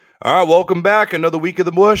All right, welcome back. Another week of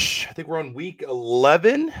the Mush. I think we're on week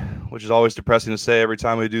 11, which is always depressing to say every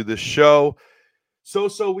time we do this show.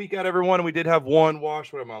 So week out, everyone. And we did have one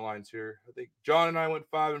wash. What are my lines here? I think John and I went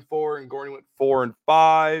 5-4, and Gorney went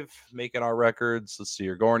 4-5, making our records. Let's see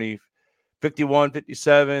here. Gorney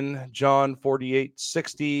 51-57, John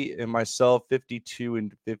 48-60, and myself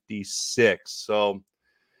 52-56. So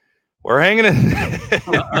we're hanging in.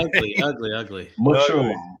 Ugly. Mush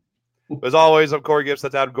along. As always, I'm Corey Gibbs.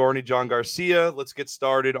 That's Adam Gorney, John Garcia. Let's get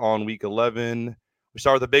started on week 11. We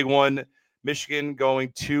start with the big one. Michigan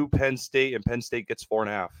going to Penn State, and Penn State gets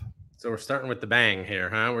 4.5. So we're starting with the bang here,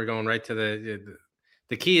 huh? We're going right to the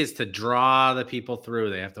key is to draw the people through.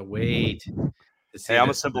 They have to wait. Hey, I'm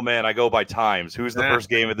a simple man. I go by times. Who's the first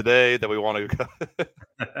game of the day that we want to go?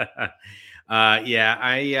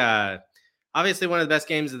 Obviously one of the best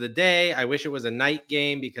games of the day. I wish it was a night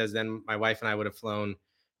game because then my wife and I would have flown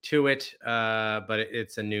to it, but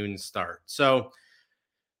it's a noon start. So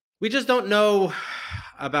we just don't know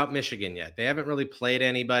about Michigan yet. They haven't really played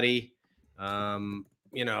anybody. I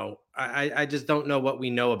just don't know what we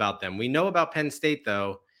know about them. We know about Penn State,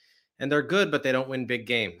 though, and they're good, but they don't win big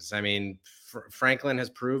games. I mean, Franklin has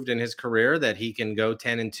proved in his career that he can go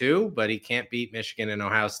 10-2, but he can't beat Michigan and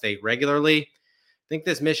Ohio State regularly. I think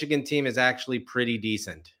this Michigan team is actually pretty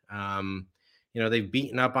decent. They've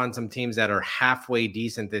beaten up on some teams that are halfway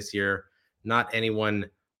decent this year, not anyone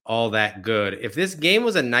all that good. If this game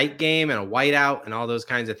was a night game and a whiteout and all those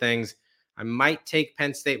kinds of things, I might take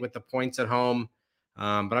Penn State with the points at home, but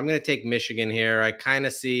I'm going to take Michigan here. I kind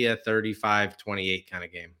of see a 35-28 kind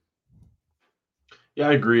of game. Yeah,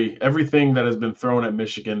 I agree. Everything that has been thrown at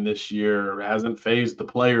Michigan this year hasn't fazed the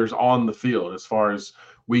players on the field as far as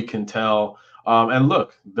we can tell. And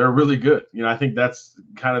look, they're really good. I think that's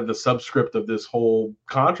kind of the subscript of this whole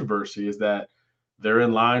controversy is that they're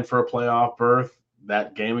in line for a playoff berth.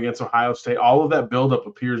 That game against Ohio State, all of that buildup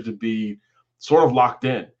appears to be sort of locked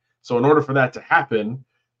in. So in order for that to happen,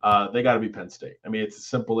 they got to be Penn State. I mean, it's as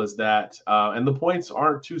simple as that. And the points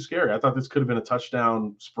aren't too scary. I thought this could have been a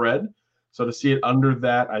touchdown spread. So to see it under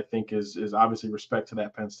that, I think is obviously respect to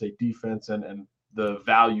that Penn State defense and the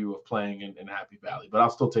value of playing in Happy Valley. But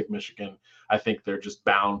I'll still take Michigan. I think they're just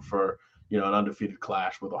bound for, an undefeated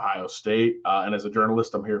clash with Ohio State. And as a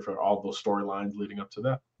journalist, I'm here for all those storylines leading up to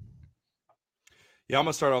that. Yeah, I'm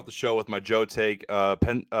going to start off the show with my Joe take.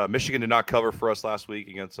 Michigan did not cover for us last week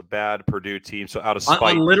against a bad Purdue team. So out of spite.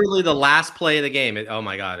 On literally the last play of the game. Oh,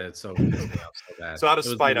 my God. It's so bad. So out of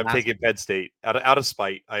spite, I'm taking Penn State. Out of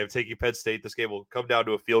spite, I am taking Penn State. This game will come down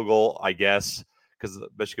to a field goal, I guess, because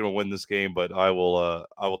Michigan will win this game. But I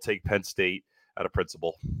will take Penn State out of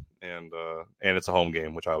principle. And it's a home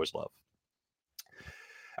game, which I always love.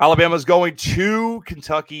 Alabama's going to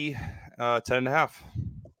Kentucky, 10.5.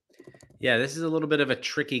 Yeah, this is a little bit of a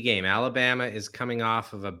tricky game. Alabama is coming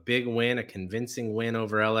off of a big win, a convincing win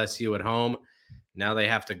over LSU at home. Now they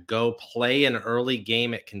have to go play an early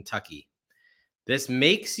game at Kentucky. This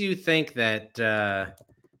makes you think that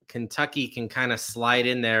Kentucky can kind of slide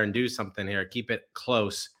in there and do something here, keep it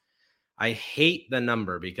close. I hate the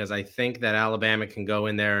number because I think that Alabama can go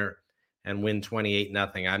in there and win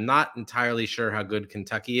 28-0. I'm not entirely sure how good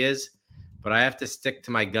Kentucky is, but I have to stick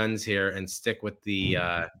to my guns here and stick with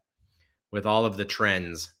the with all of the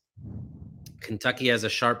trends. Kentucky has a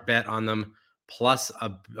sharp bet on them, plus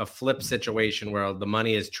a flip situation where the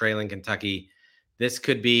money is trailing Kentucky. This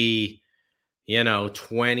could be,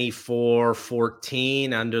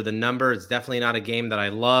 24-14 under the number. It's definitely not a game that I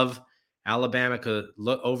love. Alabama could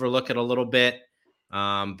overlook it a little bit,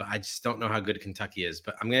 but I just don't know how good Kentucky is.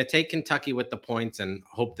 But I'm going to take Kentucky with the points and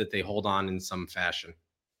hope that they hold on in some fashion.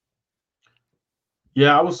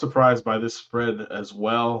 Yeah, I was surprised by this spread as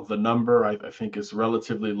well. The number, I think, is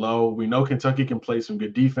relatively low. We know Kentucky can play some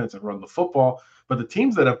good defense and run the football, but the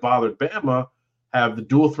teams that have bothered Bama have the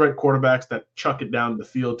dual threat quarterbacks that chuck it down the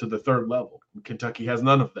field to the third level. Kentucky has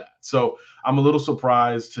none of that. So I'm a little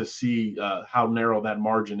surprised to see how narrow that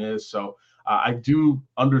margin is. So I do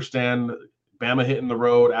understand Bama hitting the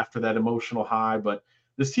road after that emotional high, but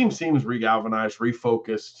this team seems regalvanized,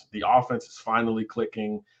 refocused. The offense is finally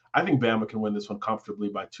clicking. I think Bama can win this one comfortably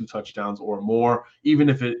by 2 touchdowns or more, even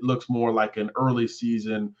if it looks more like an early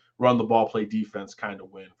season run the ball, play defense kind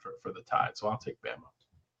of win for the Tide. So I'll take Bama.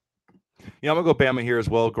 Yeah, I'm going to go Bama here as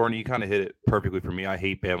well. Gordon, you kind of hit it perfectly for me. I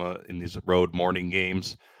hate Bama in these road morning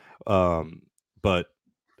games. But,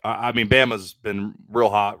 I mean, Bama's been real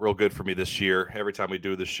hot, real good for me this year every time we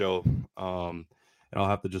do this show. And I'll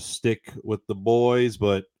have to just stick with the boys,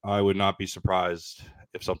 but I would not be surprised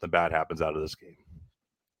if something bad happens out of this game.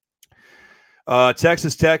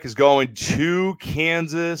 Texas Tech is going to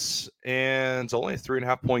Kansas, and it's only a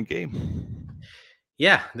 3.5-point game.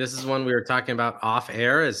 Yeah, this is one we were talking about off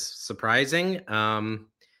air is surprising.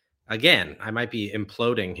 Again, I might be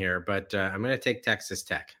imploding here, but I'm going to take Texas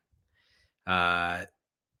Tech. There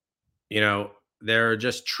are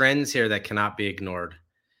just trends here that cannot be ignored.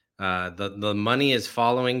 The money is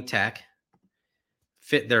following Tech.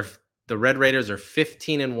 The Red Raiders are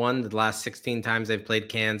 15-1 the last 16 times they've played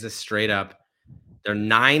Kansas straight up. They're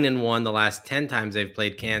 9-1 the last 10 times they've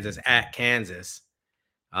played Kansas at Kansas.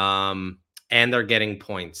 And they're getting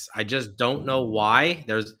points. I just don't know why.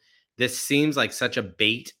 This seems like such a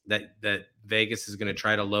bait that Vegas is going to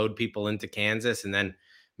try to load people into Kansas and then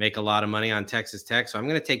make a lot of money on Texas Tech. So I'm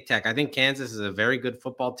going to take Tech. I think Kansas is a very good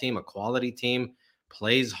football team, a quality team,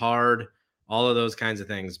 plays hard, all of those kinds of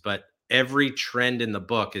things. But every trend in the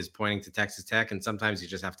book is pointing to Texas Tech, and sometimes you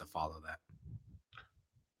just have to follow that.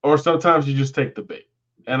 Or sometimes you just take the bait.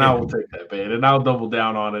 And I will take that bait, and I'll double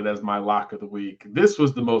down on it as my lock of the week. This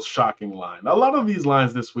was the most shocking line. A lot of these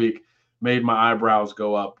lines this week made my eyebrows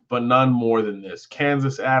go up, but none more than this.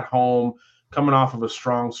 Kansas at home, coming off of a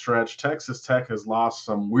strong stretch. Texas Tech has lost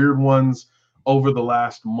some weird ones over the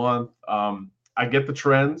last month. I get the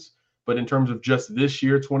trends, but in terms of just this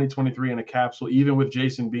year, 2023 in a capsule, even with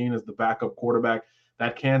Jason Bean as the backup quarterback,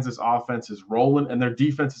 that Kansas offense is rolling, and their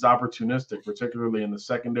defense is opportunistic, particularly in the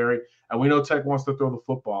secondary. And we know Tech wants to throw the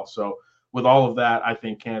football. So with all of that, I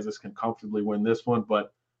think Kansas can comfortably win this one.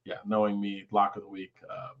 But yeah, knowing me, lock of the week,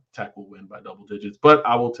 Tech will win by double digits. But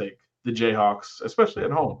I will take the Jayhawks, especially at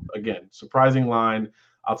home. Again, surprising line.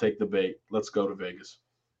 I'll take the bait. Let's go to Vegas.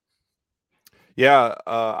 Yeah,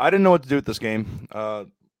 I didn't know what to do with this game.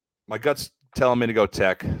 My gut's telling me to go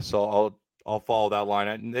Tech, so I'll follow that line.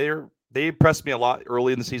 And they impressed me a lot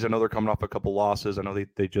early in the season. I know they're coming off a couple losses. I know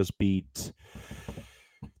they just beat.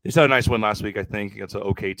 They just had a nice win last week, I think, against an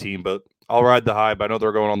okay team. But I'll ride the high. But I know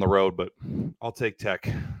they're going on the road, but I'll take Tech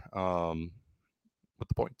with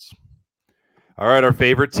the points. All right, our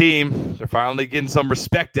favorite team. They're finally getting some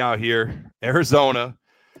respect out here. Arizona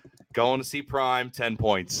going to see Prime, 10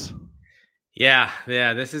 points. Yeah,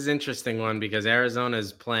 this is an interesting one because Arizona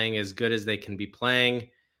is playing as good as they can be playing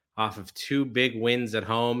off of 2 big wins at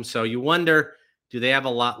home. So you wonder, do they have a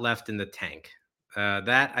lot left in the tank?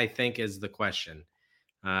 That, I think, is the question.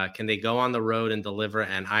 Can they go on the road and deliver?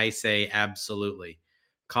 And I say absolutely.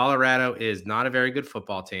 Colorado is not a very good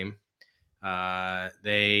football team. Shedeur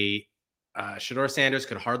Sanders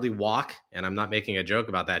could hardly walk, and I'm not making a joke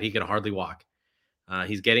about that. He could hardly walk.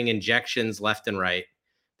 He's getting injections left and right.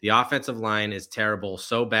 The offensive line is terrible,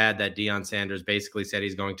 so bad that Deion Sanders basically said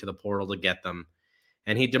he's going to the portal to get them.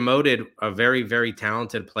 And he demoted a very, very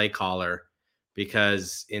talented play caller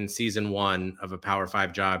because in season 1 of a Power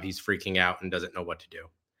 5 job, he's freaking out and doesn't know what to do.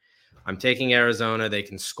 I'm taking Arizona. They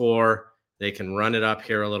can score. They can run it up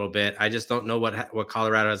here a little bit. I just don't know what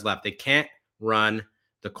Colorado has left. They can't run.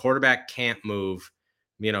 The quarterback can't move.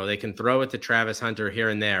 They can throw it to Travis Hunter here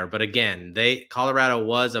and there. But again, Colorado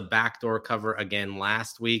was a backdoor cover again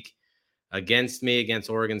last week against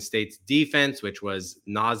Oregon State's defense, which was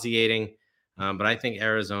nauseating. But I think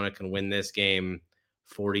Arizona can win this game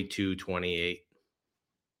 42-28.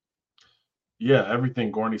 Yeah,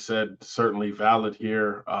 everything Gorney said certainly valid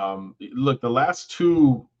here. Look, the last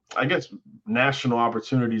 2, I guess, national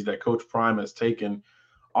opportunities that Coach Prime has taken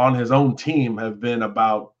on his own team have been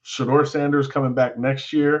about Shedeur Sanders coming back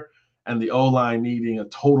next year and the O-line needing a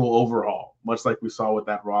total overhaul, much like we saw with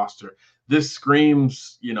that roster. This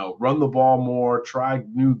screams, run the ball more, try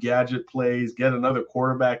new gadget plays, get another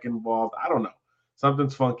quarterback involved. I don't know.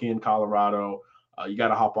 Something's funky in Colorado. You got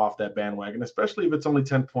to hop off that bandwagon, especially if it's only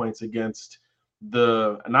 10 points against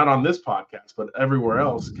not on this podcast, but everywhere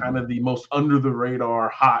else, kind of the most under the radar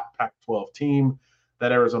hot Pac-12 team.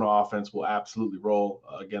 That Arizona offense will absolutely roll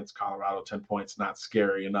against Colorado. 10 points, not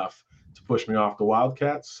scary enough to push me off the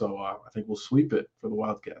Wildcats. So I think we'll sweep it for the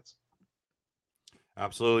Wildcats.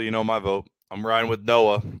 Absolutely. My vote. I'm riding with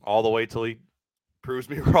Noah all the way till he proves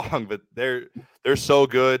me wrong, but they're so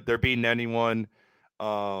good. They're beating anyone.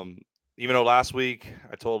 Even though last week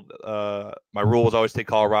I told my rule was always take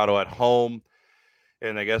Colorado at home,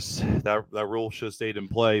 and I guess that rule should have stayed in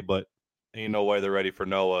play, but ain't no way they're ready for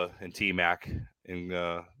Noah and T-Mac. And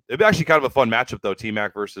it'd be actually kind of a fun matchup, though,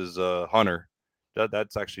 T-Mac versus Hunter.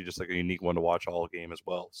 That's actually just like a unique one to watch all game as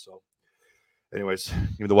well. So, anyways,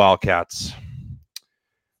 give me the Wildcats.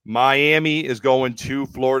 Miami is going to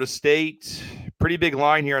Florida State. Pretty big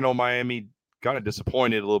line here. I know Miami kind of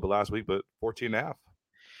disappointed a little bit last week, but 14.5.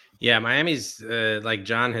 Yeah, Miami's, like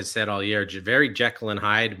John has said all year, very Jekyll and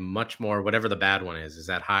Hyde, much more whatever the bad one is. Is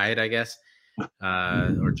that Hyde, I guess,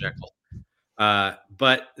 or Jekyll?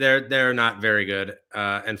 But they're not very good.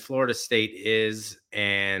 And Florida State is,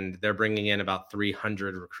 and they're bringing in about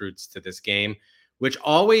 300 recruits to this game, which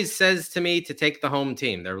always says to me to take the home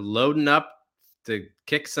team. They're loading up to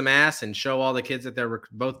kick some ass and show all the kids that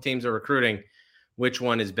both teams are recruiting which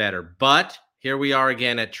one is better. But here we are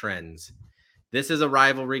again at trends. This is a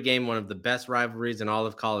rivalry game, one of the best rivalries in all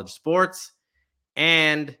of college sports.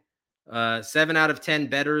 And 7 out of 10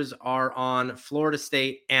 bettors are on Florida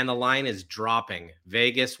State, and the line is dropping.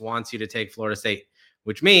 Vegas wants you to take Florida State,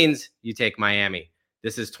 which means you take Miami.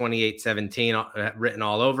 This is 28-17 written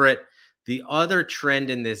all over it. The other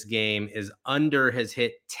trend in this game is under has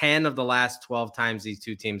hit 10 of the last 12 times these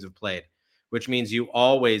two teams have played, which means you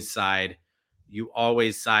always side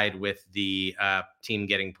with the team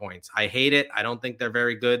getting points. I hate it. I don't think they're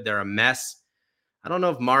very good. They're a mess. I don't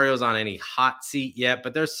know if Mario's on any hot seat yet,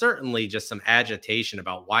 but there's certainly just some agitation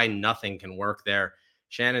about why nothing can work there.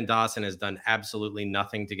 Shannon Dawson has done absolutely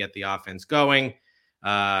nothing to get the offense going.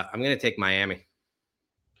 I'm going to take Miami.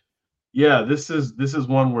 Yeah, this is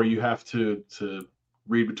one where you have to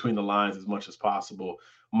read between the lines as much as possible.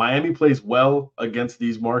 Miami plays well against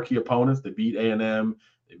these marquee opponents. They beat A&M,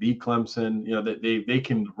 they beat Clemson. You know, they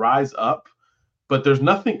can rise up, but there's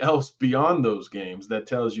nothing else beyond those games that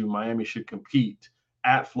tells you Miami should compete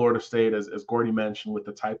at Florida State, as Gordy mentioned, with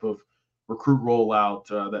the type of recruit rollout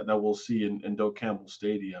that we'll see in Doak Campbell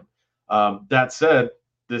Stadium. That said,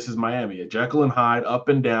 this is Miami, a Jekyll and Hyde, up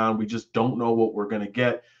and down. We just don't know what we're going to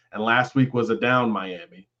get. And last week was a down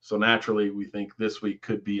Miami. So naturally, we think this week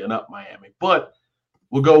could be an up Miami. But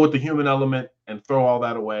we'll go with the human element and throw all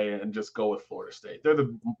that away and just go with Florida State. They're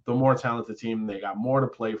the more talented team. They got more to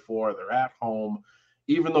play for. They're at home.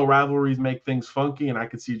 Even though rivalries make things funky, and I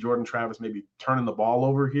could see Jordan Travis maybe turning the ball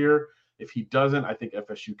over here. If he doesn't, I think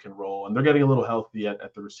FSU can roll. And they're getting a little healthy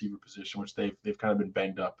at the receiver position, which they've kind of been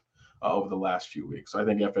banged up over the last few weeks. So I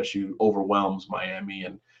think FSU overwhelms Miami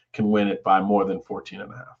and can win it by more than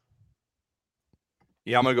 14.5.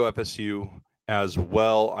 Yeah, I'm going to go FSU as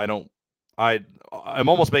well. I'm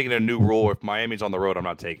almost making a new rule. If Miami's on the road, I'm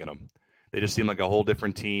not taking them. They just seem like a whole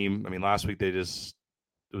different team. I mean, last week it was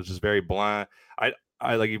just very bland.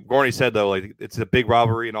 I like Gordy said, though, like it's a big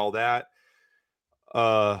rivalry and all that.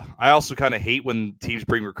 I also kind of hate when teams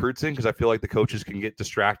bring recruits in because I feel like the coaches can get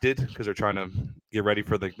distracted because they're trying to get ready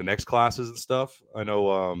for the next classes and stuff. I know.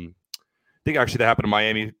 I think actually that happened in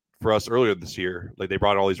Miami for us earlier this year. Like they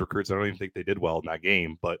brought all these recruits. I don't even think they did well in that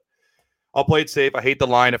game, but I'll play it safe. I hate the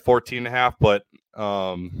line at 14.5, but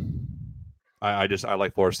I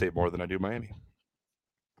like Florida State more than I do Miami.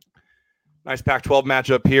 Nice Pac-12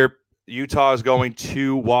 matchup here. Utah is going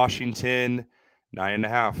to Washington,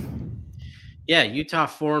 9.5. Yeah, Utah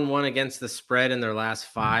 4-1 against the spread in their last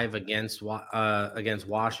 5 against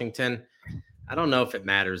Washington. I don't know if it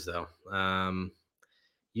matters though.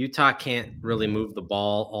 Utah can't really move the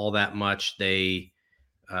ball all that much. They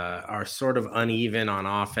are sort of uneven on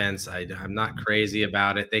offense. I'm not crazy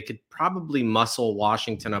about it. They could probably muscle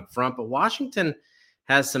Washington up front, but Washington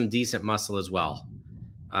has some decent muscle as well.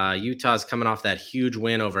 Utah's coming off that huge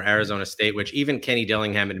win over Arizona State, which even Kenny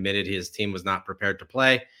Dillingham admitted his team was not prepared to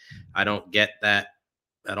play. I don't get that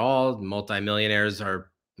at all. Multimillionaires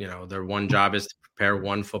are, their one job is to prepare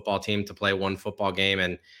one football team to play one football game,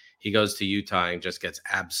 and he goes to Utah and just gets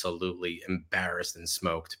absolutely embarrassed and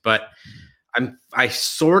smoked. But I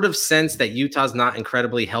sort of sense that Utah's not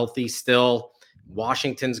incredibly healthy still.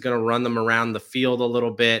 Washington's going to run them around the field a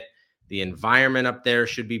little bit. The environment up there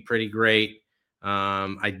should be pretty great.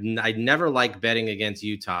 I'd never like betting against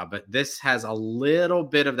Utah, but this has a little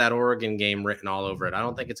bit of that Oregon game written all over it. I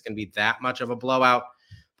don't think it's going to be that much of a blowout,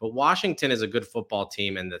 but Washington is a good football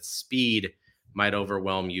team, and the speed might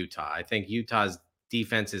overwhelm Utah. I think Utah's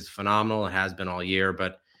defense is phenomenal. It has been all year,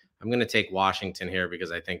 but I'm going to take Washington here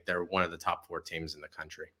because I think they're one of the top 4 teams in the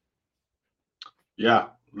country. Yeah,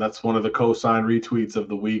 that's one of the co-sign retweets of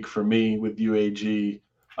the week for me with UAG.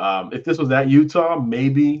 If this was at Utah,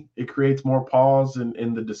 maybe it creates more pause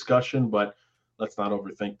in the discussion, but let's not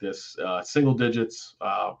overthink this. Single digits,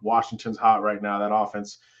 Washington's hot right now. That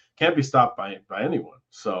offense can't be stopped by anyone.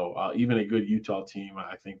 So even a good Utah team,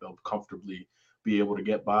 I think they'll comfortably be able to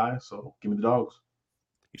get by. So give me the dogs.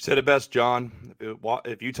 You said it best, John.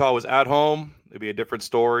 If Utah was at home, it'd be a different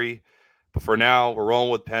story. But for now, we're rolling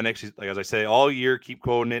with Penix. Like as I say all year, keep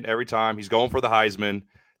quoting it every time. He's going for the Heisman.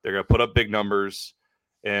 They're going to put up big numbers.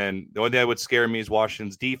 And the only thing that would scare me is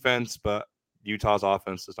Washington's defense, but Utah's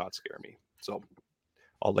offense does not scare me. So,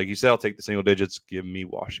 like you said, I'll take the single digits. Give me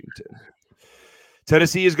Washington.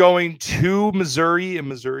 Tennessee is going to Missouri, and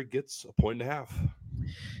Missouri gets 1.5 points.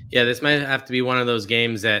 Yeah, this might have to be one of those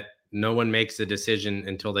games that no one makes a decision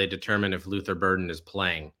until they determine if Luther Burden is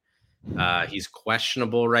playing. He's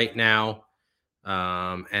questionable right now.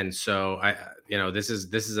 And so this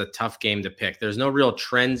is a tough game to pick. There's no real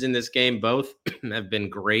trends in this game. Both have been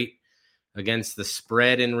great against the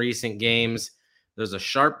spread in recent games. There's a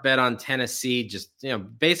sharp bet on Tennessee. Just,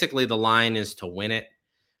 basically the line is to win it.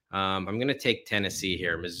 I'm going to take Tennessee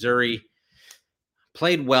here. Missouri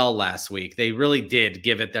played well last week. They really did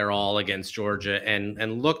give it their all against Georgia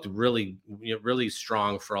and looked really, really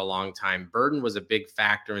strong for a long time. Burden was a big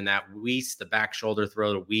factor in that. Weiss, the back shoulder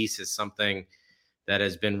throw to Weiss, is something that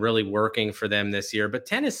has been really working for them this year. But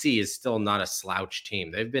Tennessee is still not a slouch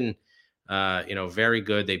team. They've been, very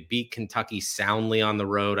good. They beat Kentucky soundly on the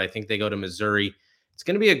road. I think they go to Missouri. It's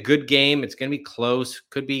going to be a good game. It's going to be close.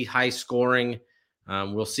 Could be high scoring.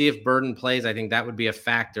 We'll see if Burden plays. I think that would be a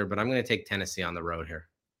factor, but I'm going to take Tennessee on the road here.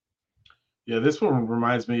 Yeah, this one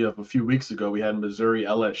reminds me of a few weeks ago. We had Missouri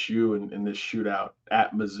LSU in this shootout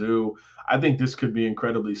at Mizzou. I think this could be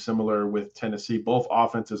incredibly similar with Tennessee. Both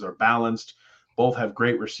offenses are balanced. Both have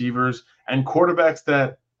great receivers and quarterbacks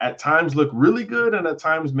that at times look really good and at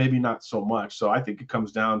times maybe not so much. So I think it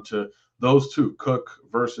comes down to those two, Cook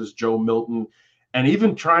versus Joe Milton. And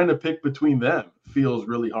even trying to pick between them feels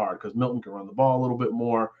really hard because Milton can run the ball a little bit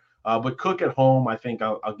more. But Cook at home, I think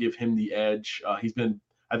I'll give him the edge. He's been,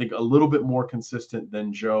 I think, a little bit more consistent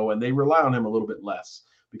than Joe, and they rely on him a little bit less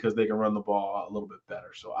because they can run the ball a little bit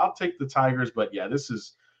better. So I'll take the Tigers. But, yeah, this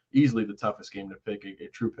is easily the toughest game to pick, a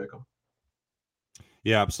true pick 'em.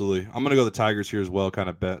 Yeah, absolutely. I'm going to go the Tigers here as well, kind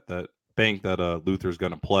of bank that Luther's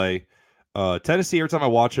going to play. Tennessee, every time I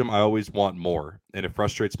watch him, I always want more, and it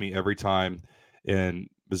frustrates me every time. And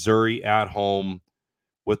Missouri at home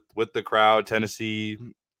with the crowd, Tennessee,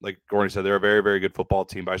 like Gordon said, they're a very, very good football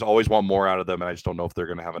team, but I just always want more out of them, and I just don't know if they're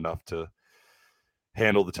going to have enough to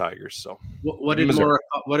handle the Tigers. So what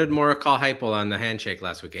did Mora call Heupel on the handshake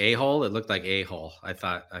last week? A-hole? It looked like a-hole. I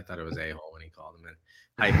thought it was a-hole when he called him in.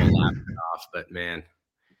 Heupel laughed it off, but man,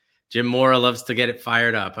 Jim Mora loves to get it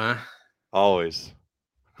fired up, huh? Always.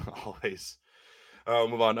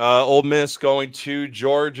 Move on. Ole Miss going to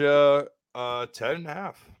Georgia,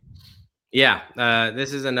 10.5. Yeah,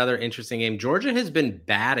 this is another interesting game. Georgia has been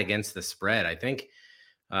bad against the spread. I think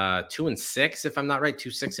 2-6, if I'm not right,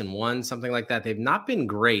 2-6-1, something like that. They've not been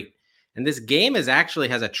great, and this game has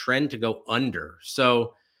a trend to go under.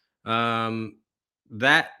 So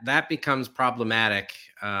that becomes problematic,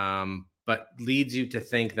 but leads you to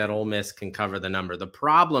think that Ole Miss can cover the number. The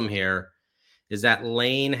problem here is that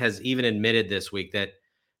Lane has even admitted this week that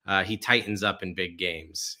he tightens up in big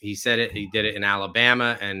games. He said it. He did it in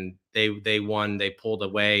Alabama, and they won. They pulled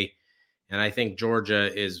away, and I think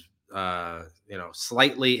Georgia is,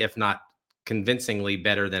 slightly, if not convincingly,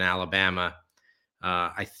 better than Alabama.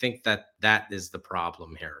 I think that is the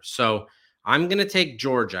problem here. So I'm going to take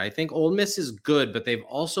Georgia. I think Ole Miss is good, but they've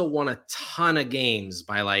also won a ton of games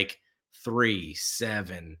by like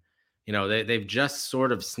 3-7. They've just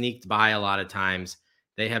sort of sneaked by a lot of times.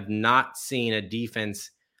 They have not seen a defense.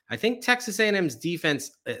 I think Texas A&M's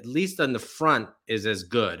defense, at least on the front, is as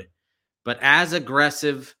good, but as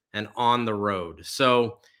aggressive and on the road.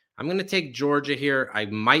 So I'm going to take Georgia here. I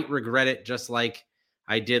might regret it, just like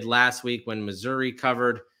I did last week when Missouri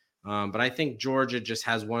covered. But I think Georgia just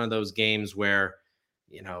has one of those games where,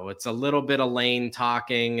 it's a little bit of Lane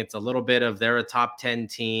talking. It's a little bit of they're a top 10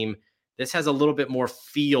 team. This has a little bit more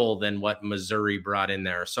feel than what Missouri brought in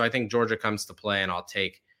there. So I think Georgia comes to play, and I'll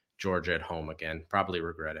take Georgia at home again. Probably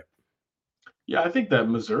regret it. Yeah, I think that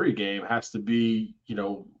Missouri game has to be,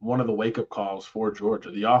 one of the wake-up calls for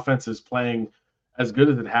Georgia. The offense is playing as good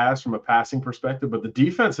as it has from a passing perspective, but the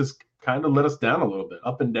defense has kind of let us down a little bit,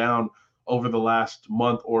 up and down over the last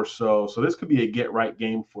month or so. So this could be a get-right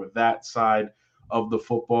game for that side of the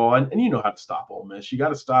football. And you know how to stop Ole Miss. You got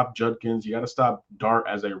to stop Judkins. You got to stop Dart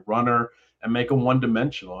as a runner and make him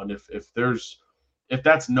one-dimensional. And if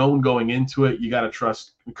that's known going into it, you got to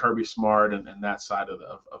trust Kirby Smart and that side of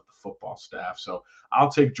the football staff. So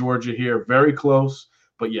I'll take Georgia here. Very close.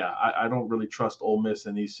 But, yeah, I don't really trust Ole Miss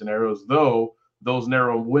in these scenarios, though those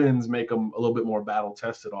narrow wins make them a little bit more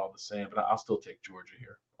battle-tested all the same. But I'll still take Georgia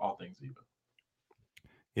here, all things even.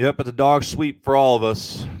 Yep, it's a dog sweep for all of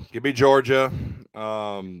us. Give me Georgia.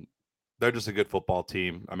 They're just a good football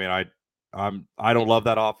team. I mean, I don't love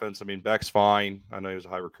that offense. I mean, Beck's fine. I know he was a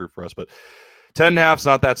high recruit for us, but 10.5's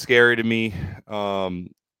not that scary to me.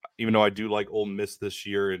 Even though I do like Ole Miss this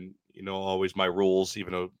year, and always my rules.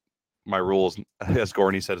 Even though my rules, as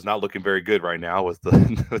Gorney said, is not looking very good right now with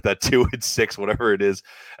with that 2-6, whatever it is,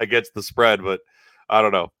 against the spread. But I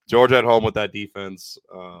don't know. Georgia at home with that defense.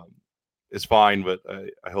 is fine, but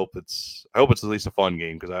I hope it's at least a fun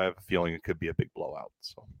game because I have a feeling it could be a big blowout.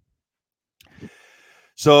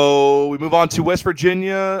 So we move on to West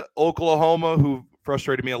Virginia, Oklahoma, who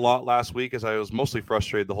frustrated me a lot last week as I was mostly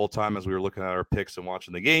frustrated the whole time as we were looking at our picks and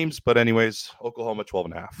watching the games. But anyways, Oklahoma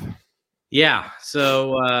 12.5. Yeah.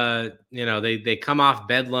 So, they come off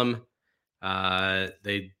Bedlam. A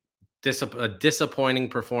disappointing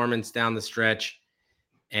performance down the stretch.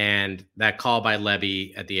 And that call by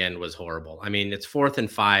Levy at the end was horrible. I mean, it's 4th and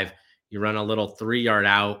 5. You run a little 3-yard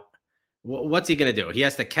out. What's he going to do? He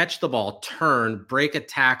has to catch the ball, turn, break a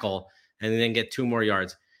tackle, and then get 2 more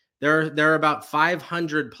yards. There are about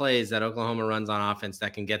 500 plays that Oklahoma runs on offense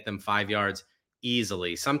that can get them 5 yards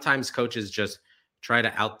easily. Sometimes coaches just try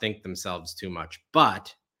to outthink themselves too much.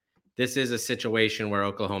 But this is a situation where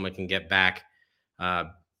Oklahoma can get back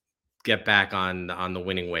on the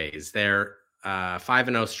winning ways. They're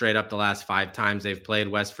 5-0 straight up the last 5 times they've played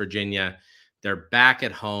West Virginia. They're back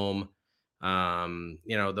at home.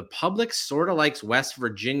 The public sort of likes West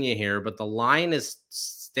Virginia here, but the line is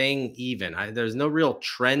staying even. There's no real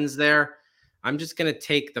trends there. I'm just going to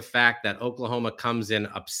take the fact that Oklahoma comes in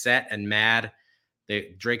upset and mad.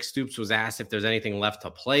 Drake Stoops was asked if there's anything left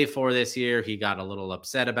to play for this year. He got a little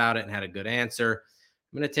upset about it and had a good answer.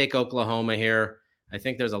 I'm going to take Oklahoma here. I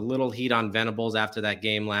think there's a little heat on Venables after that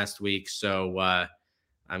game last week, so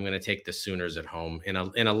I'm going to take the Sooners at home in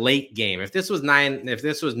a late game. If this was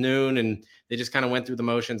noon and they just kind of went through the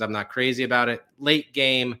motions, I'm not crazy about it. Late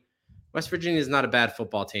game, West Virginia is not a bad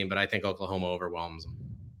football team, but I think Oklahoma overwhelms them.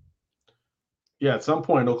 Yeah, at some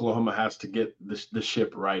point, Oklahoma has to get the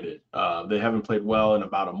ship righted. They haven't played well in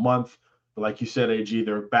about a month. But like you said, AG,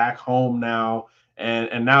 they're back home now.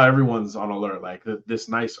 And now everyone's on alert. Like this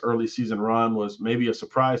nice early season run was maybe a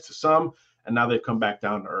surprise to some. And now they've come back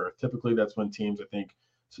down to earth. Typically, that's when teams, I think,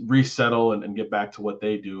 resettle and get back to what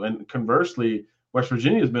they do. And conversely, West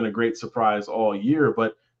Virginia has been a great surprise all year,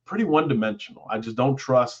 but pretty one-dimensional. I just don't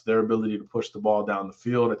trust their ability to push the ball down the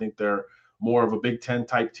field. I think they're more of a Big Ten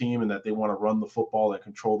type team and that they want to run the football and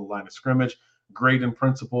control the line of scrimmage. Great in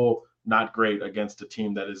principle, not great against a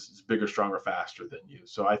team that is bigger, stronger, faster than you.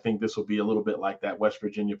 So I think this will be a little bit like that West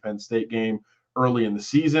Virginia Penn State game early in the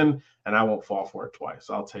season, and I won't fall for it twice.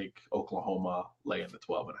 I'll take Oklahoma laying the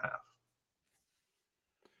 12.5.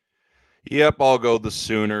 Yep, I'll go the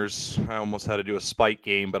Sooners. I almost had to do a spike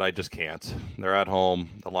game, but I just can't. They're at home.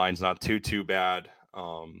 The line's not too bad.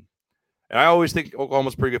 And I always think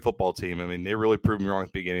Oklahoma's a pretty good football team. I mean, they really proved me wrong at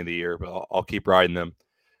the beginning of the year, but I'll keep riding them.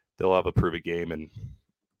 They'll have a prove-it game, and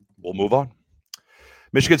we'll move on.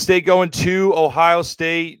 Michigan State going to Ohio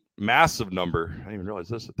State. Massive number. I didn't even realize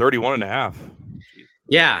this. 31.5.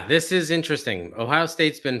 Yeah, this is interesting. Ohio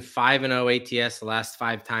State's been 5-0 ATS the last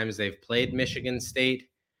 5 times they've played Michigan State.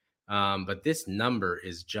 But this number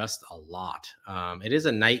is just a lot. It is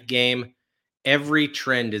a night game. Every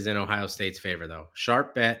trend is in Ohio State's favor, though.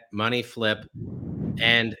 Sharp bet, money flip,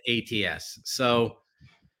 and ATS. So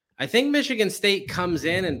I think Michigan State comes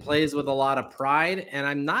in and plays with a lot of pride, and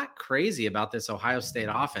I'm not crazy about this Ohio State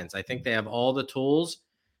offense. I think they have all the tools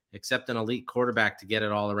except an elite quarterback to get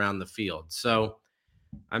it all around the field. So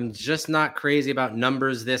I'm just not crazy about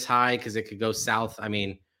numbers this high because it could go south. I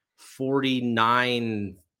mean,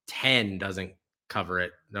 49-10 doesn't cover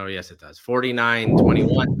it. No, yes, it does. 49-21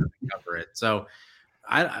 doesn't cover it. So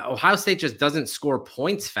Ohio State just doesn't score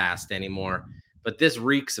points fast anymore, but this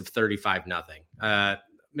reeks of 35-0.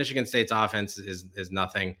 Michigan State's offense is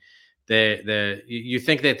nothing. You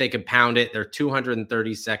think that they could pound it. They're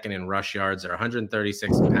 232nd in rush yards. They're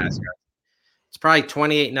 136 in pass yards. It's probably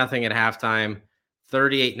 28-0 at halftime,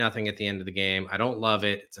 38-0 at the end of the game. I don't love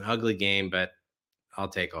it. It's an ugly game, but I'll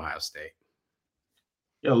take Ohio State.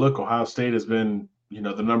 Yeah, look, Ohio State has been,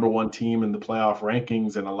 the number one team in the playoff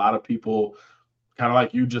rankings, and a lot of people, kind of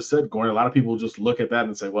like you just said, Gordon, a lot of people just look at that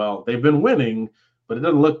and say, well, they've been winning, but it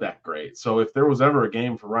doesn't look that great. So if there was ever a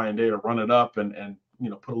game for Ryan Day to run it up and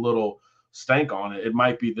put a little stank on it, it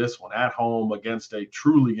might be this one at home against a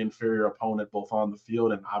truly inferior opponent, both on the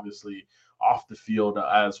field and obviously off the field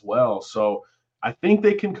as well. So I think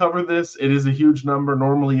they can cover this. It is a huge number.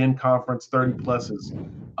 Normally in conference, 30 plus is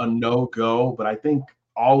a no-go, but I think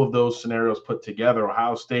all of those scenarios put together,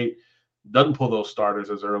 Ohio State doesn't pull those starters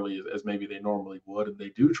as early as maybe they normally would, and they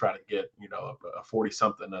do try to get a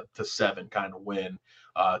 40-something to 7 kind of win,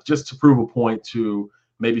 just to prove a point to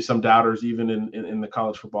maybe some doubters even in the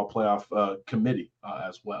college football playoff committee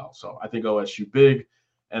as well. So I think OSU big,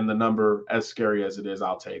 and the number, as scary as it is,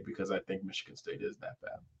 I'll take, because I think Michigan State is that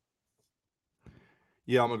bad.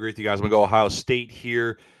 Yeah, I'm going to agree with you guys. I'm going to go Ohio State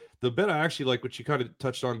here. The bet I actually like, what you kind of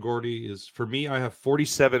touched on, Gordy, is for me, I have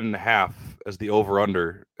 47.5 as the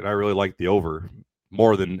over-under, and I really like the over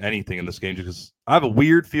more than anything in this game because I have a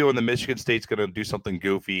weird feeling that Michigan State's going to do something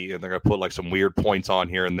goofy, and they're going to put like some weird points on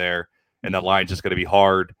here and there, and that line's just going to be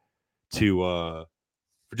hard to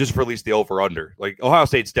just for at least the over-under. Like, Ohio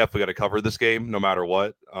State's definitely going to cover this game no matter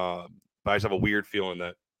what, but I just have a weird feeling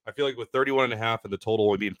that I feel like with 31.5 and the total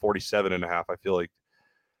only being 47.5, I feel like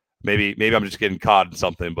maybe I'm just getting caught in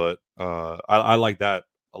something, but I like that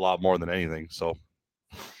a lot more than anything. So,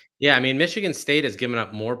 yeah, I mean, Michigan State has given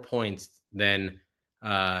up more points than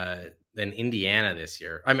Indiana this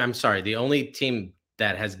year. I'm sorry, the only team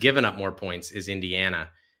that has given up more points is Indiana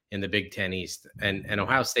in the Big Ten East, and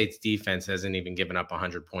Ohio State's defense hasn't even given up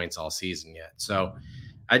 100 points all season yet. So,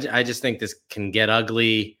 I just think this can get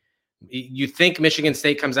ugly. You think Michigan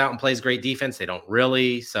State comes out and plays great defense? They don't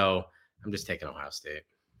really. So, I'm just taking Ohio State.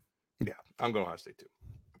 Yeah, I'm going Ohio State too.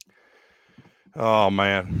 Oh,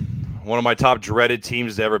 man. One of my top dreaded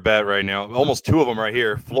teams to ever bet right now. Almost two of them right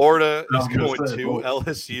here. Florida is going to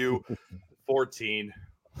LSU 14.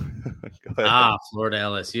 Florida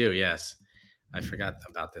LSU. Yes. I forgot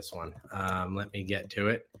about this one. Let me get to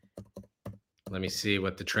it. Let me see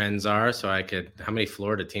what the trends are so I could. How many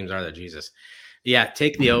Florida teams are there? Jesus. Yeah,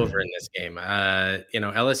 take the over in this game.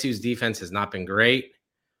 LSU's defense has not been great.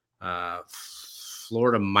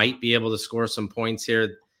 Florida might be able to score some points here.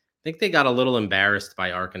 I think they got a little embarrassed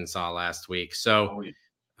by Arkansas last week. So,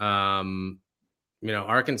 Arkansas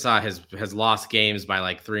has lost games by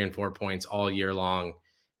like 3 and 4 points all year long.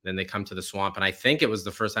 Then they come to the Swamp, and I think it was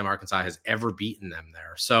the first time Arkansas has ever beaten them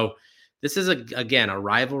there. So this is, again, a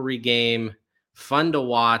rivalry game, fun to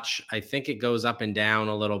watch. I think it goes up and down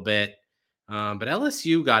a little bit. But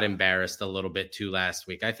LSU got embarrassed a little bit too last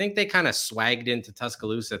week. I think they kind of swagged into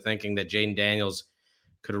Tuscaloosa thinking that Jaden Daniels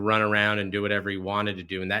could run around and do whatever he wanted to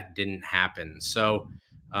do, and that didn't happen. So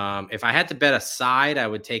if I had to bet a side, I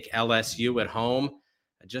would take LSU at home.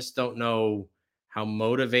 I just don't know how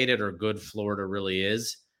motivated or good Florida really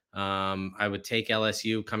is. I would take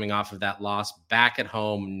LSU coming off of that loss back at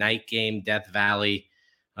home, night game, Death Valley.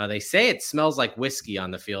 They say it smells like whiskey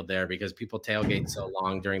on the field there because people tailgate so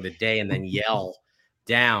long during the day and then yell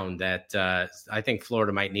down that I think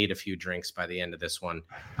Florida might need a few drinks by the end of this one.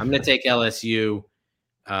 I'm going to take LSU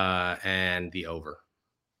and the over.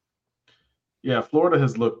 Yeah, Florida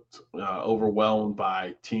has looked overwhelmed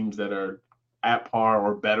by teams that are at par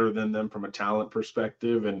or better than them from a talent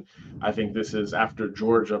perspective. And I think this is, after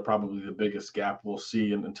Georgia, probably the biggest gap we'll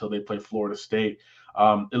see until they play Florida State.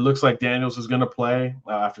 It looks like Daniels is going to play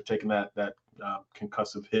after taking that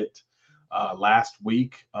concussive hit last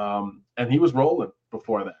week. And he was rolling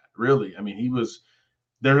before that, really. I mean,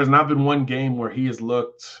 there has not been one game where he has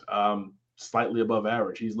looked slightly above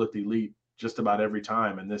average. He's looked elite just about every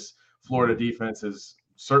time. And this Florida defense is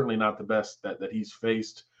certainly not the best that he's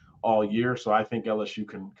faced all year. So I think LSU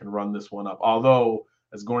can run this one up. Although,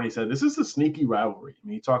 as Gorney said, this is a sneaky rivalry. I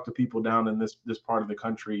mean, you talk to people down in this part of the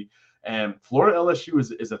country, and Florida LSU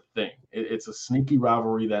is a thing. It's a sneaky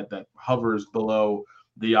rivalry that hovers below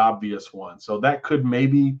the obvious one. So that could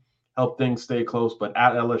maybe help things stay close. But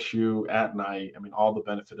at LSU at night, I mean, all the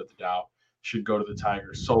benefit of the doubt should go to the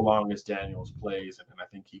Tigers so long as Daniels plays, and I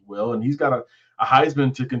think he will. And he's got a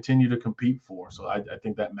Heisman to continue to compete for. So I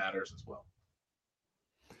think that matters as well.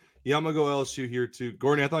 Yeah, I'm gonna go LSU here too.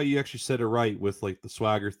 Gordon, I thought you actually said it right with like the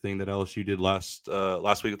swagger thing that LSU did last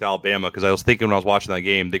week with Alabama, because I was thinking when I was watching that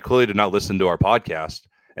game, they clearly did not listen to our podcast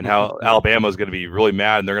and how Alabama is going to be really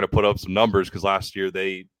mad and they're going to put up some numbers because last year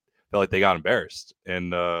they felt like they got embarrassed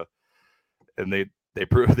and they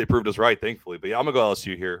proved us right, thankfully. But yeah, I'm gonna go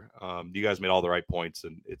LSU here. You guys made all the right points,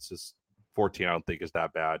 and it's just 14. I don't think is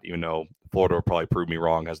that bad, even though Florida will probably prove me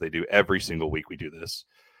wrong as they do every single week we do this,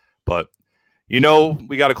 but. We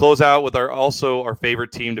got to close out with our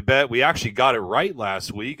favorite team to bet. We actually got it right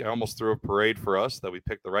last week. I almost threw a parade for us that we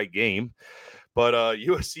picked the right game. But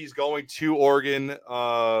USC is going to Oregon.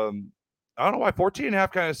 I don't know why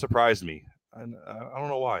 14.5 kind of surprised me. I don't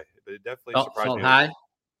know why, but it definitely surprised me. Felt high.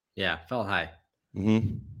 Yeah, felt high.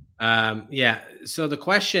 Mm-hmm. Yeah. So the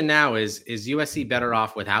question now is USC better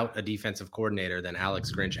off without a defensive coordinator than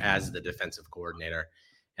Alex Grinch as the defensive coordinator?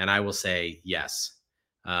 And I will say yes.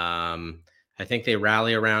 I think they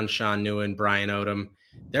rally around Sean Newen, Brian Odom.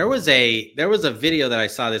 There was a video that I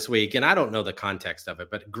saw this week, and I don't know the context of it,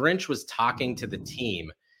 but Grinch was talking to the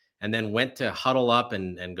team and then went to huddle up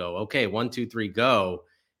and go, okay, 1, 2, 3, go.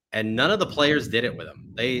 And none of the players did it with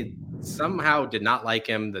him. They somehow did not like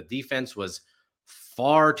him. The defense was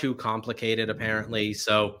far too complicated, apparently.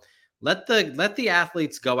 So let the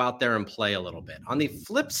athletes go out there and play a little bit. On the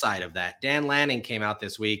flip side of that, Dan Lanning came out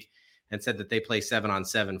this week and said that they play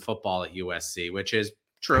 7-on-7 football at USC, which is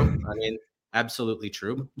true. I mean, absolutely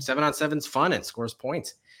true. 7-on-7 is fun and scores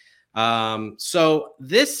points. So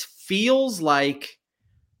this feels like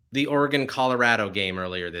the Oregon-Colorado game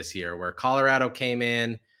earlier this year, where Colorado came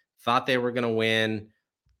in, thought they were going to win,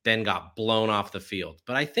 then got blown off the field.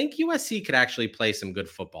 But I think USC could actually play some good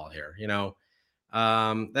football here.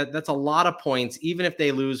 That's a lot of points. Even if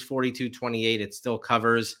they lose 42-28, it still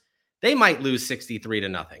covers. They might lose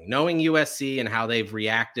 63-0. Knowing USC and how they've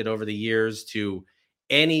reacted over the years to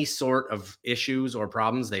any sort of issues or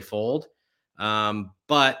problems, they fold.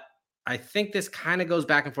 But I think this kind of goes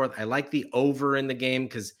back and forth. I like the over in the game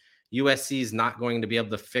because USC is not going to be able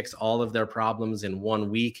to fix all of their problems in 1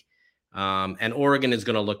 week. And Oregon is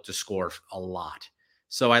going to look to score a lot.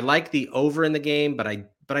 So I like the over in the game, but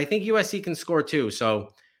I think USC can score too.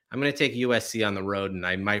 So I'm going to take USC on the road, and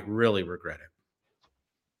I might really regret it.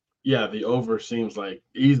 Yeah, the over seems like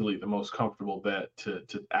easily the most comfortable bet to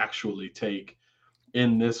actually take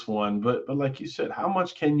in this one. But like you said, how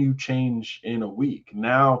much can you change in a week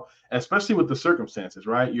now, especially with the circumstances,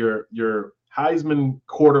 right? Your Heisman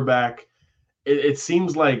quarterback, it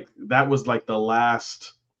seems like that was like the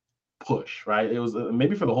last push, right? It was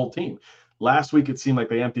maybe for the whole team. Last week, it seemed like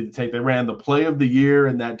they emptied the tape. They ran the play of the year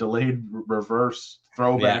and that delayed reverse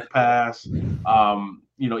throwback pass.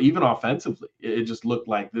 Even offensively, it just looked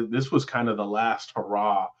like this was kind of the last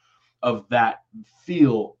hurrah of that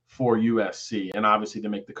feel for USC, and obviously to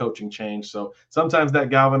make the coaching change. So sometimes that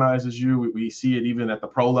galvanizes you. We see it even at the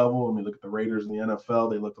pro level. I mean, look at the Raiders in the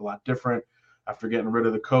NFL. They looked a lot different after getting rid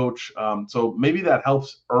of the coach. So maybe that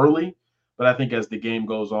helps early, but I think as the game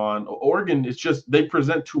goes on, Oregon, it's just they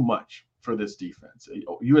present too much for this defense.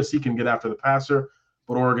 USC can get after the passer,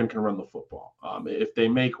 but Oregon can run the football. If they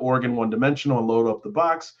make Oregon one-dimensional and load up the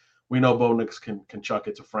box, we know Bo Nix can chuck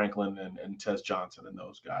it to Franklin and Tez Johnson and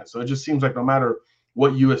those guys. So it just seems like no matter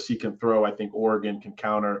what USC can throw, I think Oregon can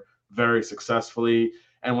counter very successfully.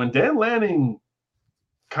 And when Dan Lanning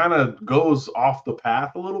kind of goes off the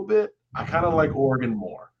path a little bit, I kind of like Oregon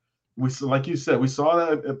more. Like you said, we saw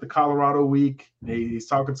that at the Colorado week. He's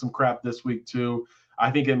talking some crap this week too. I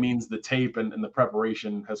think it means the tape and the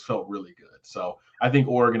preparation has felt really good. So I think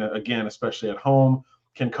Oregon, again, especially at home,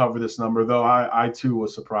 can cover this number, though I too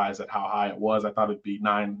was surprised at how high it was. I thought it'd be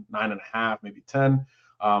 9.5, maybe 10,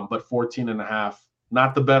 but 14.5,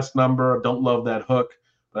 not the best number. Don't love that hook,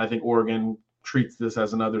 but I think Oregon treats this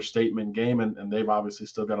as another statement game, and they've obviously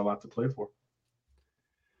still got a lot to play for.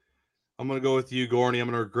 I'm going to go with you, Gorney. I'm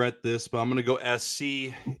going to regret this, but I'm going to go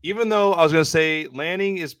SC. Even though I was going to say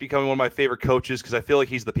Lanning is becoming one of my favorite coaches because I feel like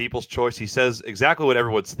he's the people's choice. He says exactly what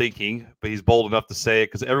everyone's thinking, but he's bold enough to say it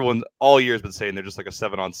because everyone all year has been saying they're just like a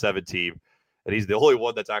 7-on-7 team, and he's the only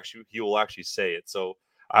one he will actually say it. So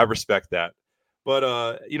I respect that.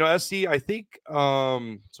 But SC, I think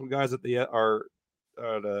some guys at on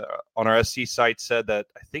our SC site said that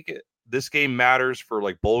I think this game matters for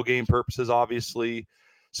like bowl game purposes, obviously.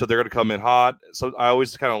 So they're going to come in hot. So I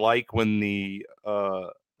always kind of like when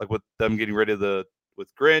with them getting rid of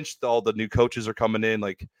with Grinch, all the new coaches are coming in.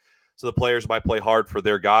 So the players might play hard for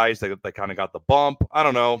their guys. They kind of got the bump. I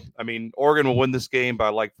don't know. I mean, Oregon will win this game, but I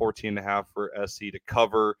like 14.5 for SC to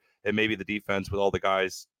cover, and maybe the defense with all the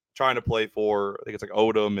guys trying to play for. I think it's like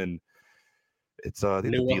Odom and it's the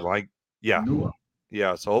D-line. Yeah.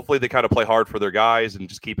 Yeah. So hopefully they kind of play hard for their guys and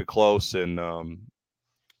just keep it close. And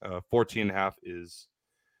 14.5 is.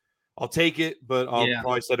 I'll take it, but I'll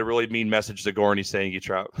probably send a really mean message to Gorney saying you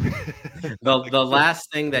trout. The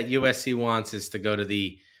last thing that USC wants is to go to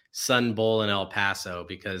the Sun Bowl in El Paso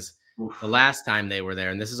because the last time they were there,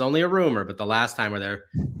 and this is only a rumor, but the last time we're there,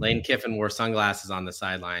 Lane Kiffin wore sunglasses on the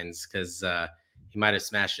sidelines because he might have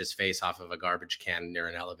smashed his face off of a garbage can near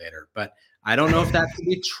an elevator. But I don't know if that could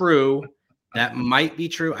be true. That might be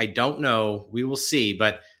true. I don't know. We will see.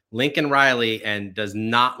 But Lincoln Riley does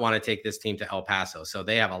not want to take this team to El Paso, so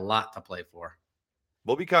they have a lot to play for.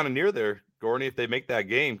 We'll be kind of near there, Gorney, if they make that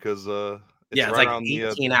game because it's right like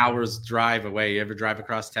 18 hours drive away. You ever drive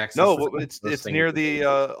across Texas? No, it's near the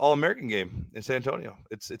All-American game in San Antonio.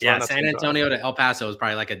 It's San Antonio to El Paso is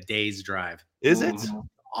probably like a day's drive. Is it?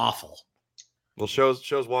 Awful. Well,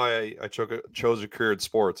 shows why I chose a career in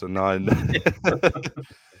sports and not.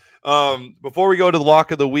 Before we go to the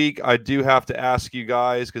lock of the week, I do have to ask you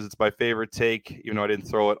guys because it's my favorite take, even though I didn't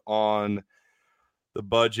throw it on the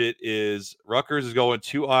budget, is Rutgers is going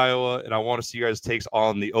to Iowa, and I want to see you guys' takes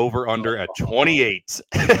on the over-under at 28.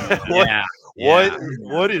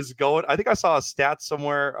 What is going? I think I saw a stat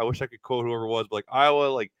somewhere. I wish I could quote whoever it was, but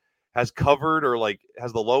Iowa has covered or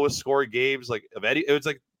has the lowest scoring games of any. It was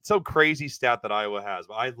some crazy stat that Iowa has.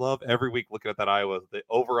 But I love every week looking at that Iowa, the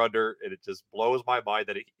over-under, and it just blows my mind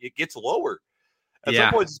that it gets lower. At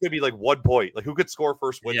some point, it's going to be like 1 point. Like, who could score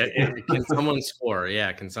first wins the game? Can someone score?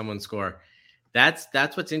 Yeah, can someone score? That's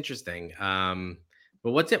what's interesting.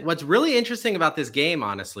 But what's really interesting about this game,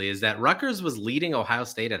 honestly, is that Rutgers was leading Ohio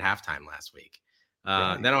State at halftime last week.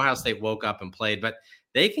 Then Ohio State woke up and played, but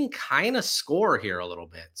they can kind of score here a little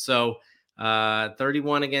bit. So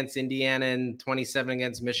 31 against Indiana and 27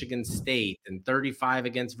 against Michigan State and 35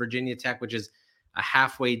 against Virginia Tech, which is a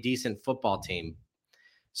halfway decent football team.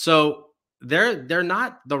 So they're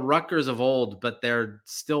not the Rutgers of old, but they're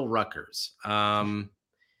still Rutgers.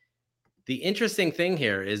 The interesting thing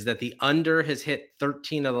here is that the under has hit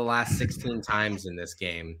 13 of the last 16 times in this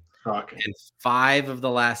game. Shocking. And 5 of the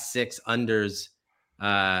last 6 unders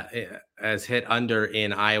has hit under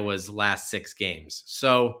in Iowa's last 6 games.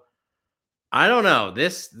 So I don't know.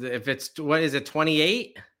 If it's, what is it,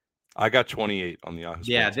 28? I got 28 on the Yahoo.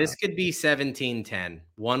 Yeah, this could be 17-10,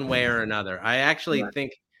 one way or another. I actually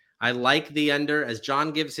think I like the under. As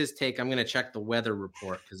John gives his take, I'm going to check the weather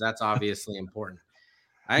report because that's obviously important.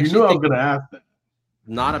 I actually think I'm going to ask that.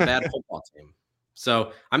 Not a bad football team.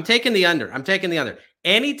 So I'm taking the under.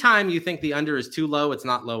 Anytime you think the under is too low, it's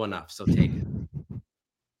not low enough. So take it.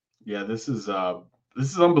 Yeah, this is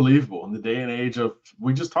unbelievable in the day and age of,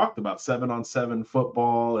 we just talked about 7-on-7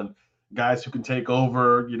 football and guys who can take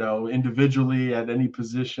over, individually at any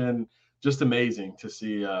position. Just amazing to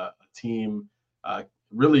see a team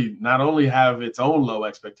really not only have its own low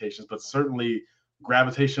expectations, but certainly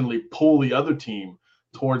gravitationally pull the other team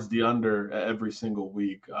towards the under every single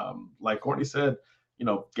week. Like Courtney said,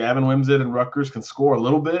 Gavin Wimsatt and Rutgers can score a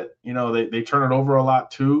little bit. They turn it over a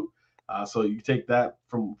lot too. So you take that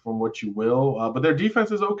from what you will. But their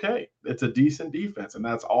defense is okay. It's a decent defense, and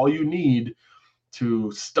that's all you need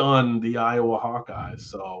to stun the Iowa Hawkeyes.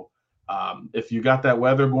 So if you got that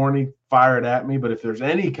weather, Gorney, fire it at me. But if there's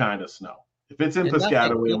any kind of snow, if it's in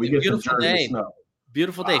Piscataway, we get some Jersey snow.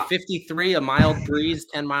 Beautiful day, 53, a mild breeze,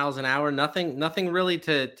 10 miles an hour. Nothing really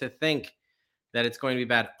to think that it's going to be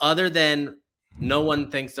bad, other than no one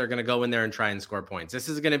thinks they're going to go in there and try and score points. I think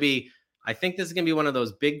this is going to be one of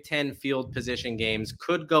those Big Ten field position games.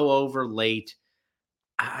 Could go over late.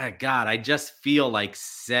 God, I just feel like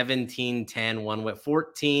 17-10 one way,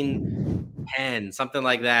 14-10, something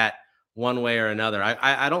like that, one way or another.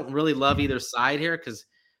 I don't really love either side here because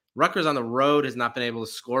Rutgers on the road has not been able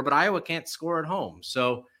to score, but Iowa can't score at home.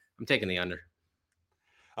 So I'm taking the under.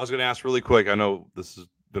 I was going to ask really quick. I know this has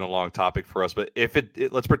been a long topic for us, but if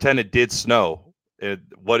let's pretend it did snow,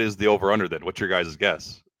 what is the over-under then? What's your guys'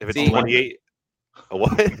 guess? If it's 28,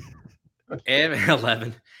 what?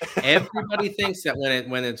 11. Everybody thinks that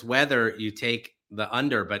when it's weather, you take the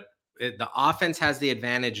under, but the offense has the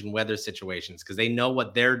advantage in weather situations because they know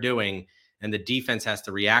what they're doing, and the defense has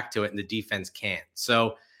to react to it, and the defense can't.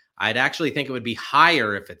 So I'd actually think it would be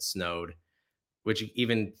higher if it snowed, which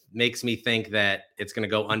even makes me think that it's going to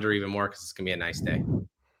go under even more because it's going to be a nice day.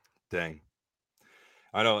 Dang.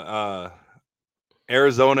 I know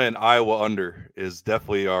Arizona and Iowa under is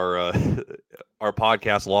definitely our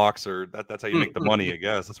podcast locks, or that's how you make the money, I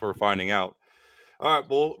guess. That's what we're finding out. All right,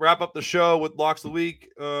 we'll wrap up the show with locks of the week.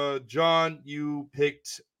 John, you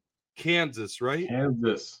picked Kansas, right?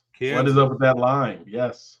 Kansas. What is up with that line?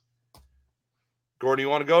 Yes. Gordon, you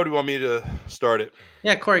want to go? Or do you want me to start it?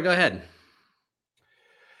 Yeah, Corey, go ahead.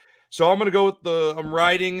 So I'm going to go with I'm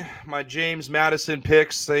riding my James Madison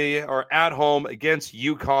picks. They are at home against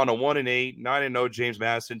UConn, a 1-8, 9-0 James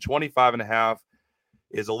Madison. 25.5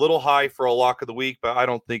 is a little high for a lock of the week, but I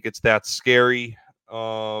don't think it's that scary.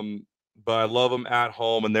 But I love them at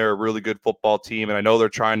home, and they're a really good football team. And I know they're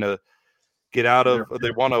trying to get out of –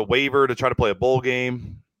 they want a waiver to try to play a bowl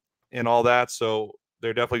game and all that. So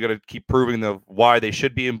they're definitely going to keep proving why they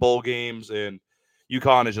should be in bowl games. And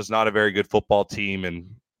UConn is just not a very good football team,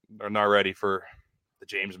 and they're not ready for the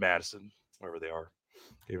James Madison, wherever they are.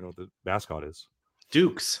 Can't even know what the mascot is.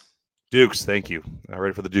 Dukes, thank you. Not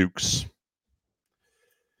ready for the Dukes.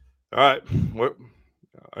 All right.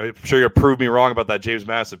 I'm sure you're going to prove me wrong about that James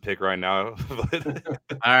Madison pick right now. All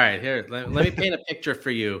right, here. Let me paint a picture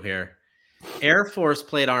for you here. Air Force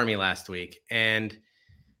played Army last week, and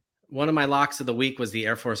one of my locks of the week was the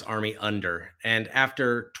Air Force Army under. And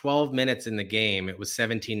after 12 minutes in the game, it was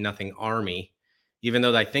 17-0 Army, even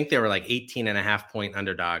though I think they were like 18.5-point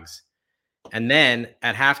underdogs. And then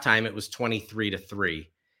at halftime, it was 23-3.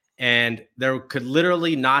 And there could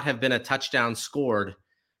literally not have been a touchdown scored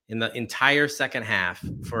in the entire second half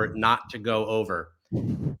for it not to go over.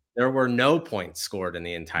 There were no points scored in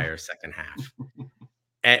the entire second half.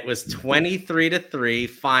 It was 23-3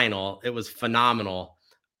 final. It was phenomenal.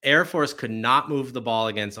 Air Force could not move the ball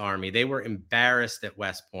against Army. They were embarrassed at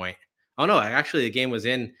West Point. Oh, no, actually, the game was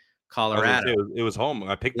in Colorado. It was home.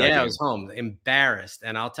 I picked that game. Yeah, it was home. Embarrassed.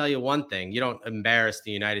 And I'll tell you one thing. You don't embarrass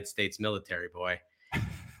the United States military, boy,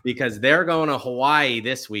 because they're going to Hawaii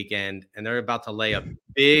this weekend, and they're about to lay a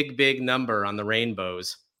big, big number on the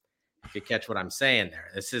Rainbows, if you catch what I'm saying there.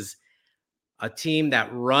 This is a team that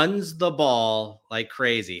runs the ball like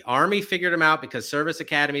crazy. Army figured them out because service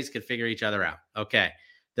academies could figure each other out. Okay.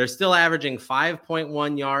 They're still averaging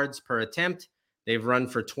 5.1 yards per attempt. They've run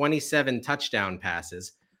for 27 touchdown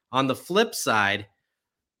passes. On the flip side,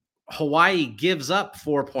 Hawaii gives up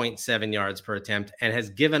 4.7 yards per attempt and has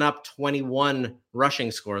given up 21 rushing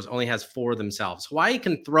scores, only has 4 themselves. Hawaii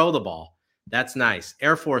can throw the ball. That's nice.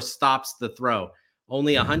 Air Force stops the throw.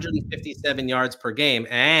 Only 157 yards per game.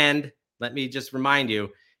 And let me just remind you,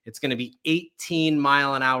 it's going to be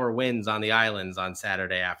 18-mile-an-hour winds on the islands on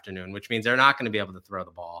Saturday afternoon, which means they're not going to be able to throw the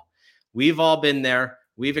ball. We've all been there.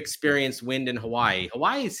 We've experienced wind in Hawaii.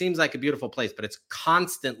 Hawaii seems like a beautiful place, but it's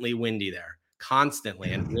constantly windy there,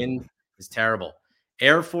 constantly, and wind is terrible.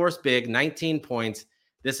 Air Force big, 19 points.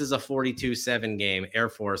 This is a 42-7 game. Air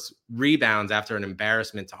Force rebounds after an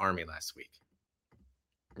embarrassment to Army last week.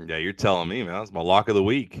 Yeah, you're telling me, man. That's my lock of the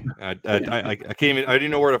week. I can't even. I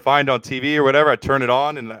didn't know where to find on TV or whatever. I turned it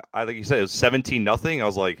on, and I think you said it was 17-0. I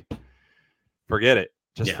was like, forget it.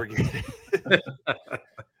 Just forget it.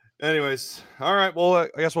 Anyways, all right. Well, I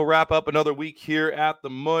guess we'll wrap up another week here at the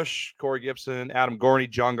Mush. Corey Gibson, Adam Gorney,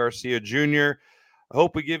 John Garcia Jr. I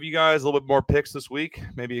hope we give you guys a little bit more picks this week.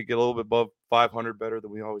 Maybe you get a little bit above 500 better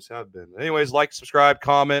than we always have been. Anyways, like, subscribe,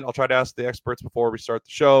 comment. I'll try to ask the experts before we start the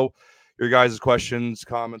show your guys' questions,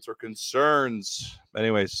 comments, or concerns.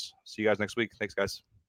 Anyways, see you guys next week. Thanks, guys.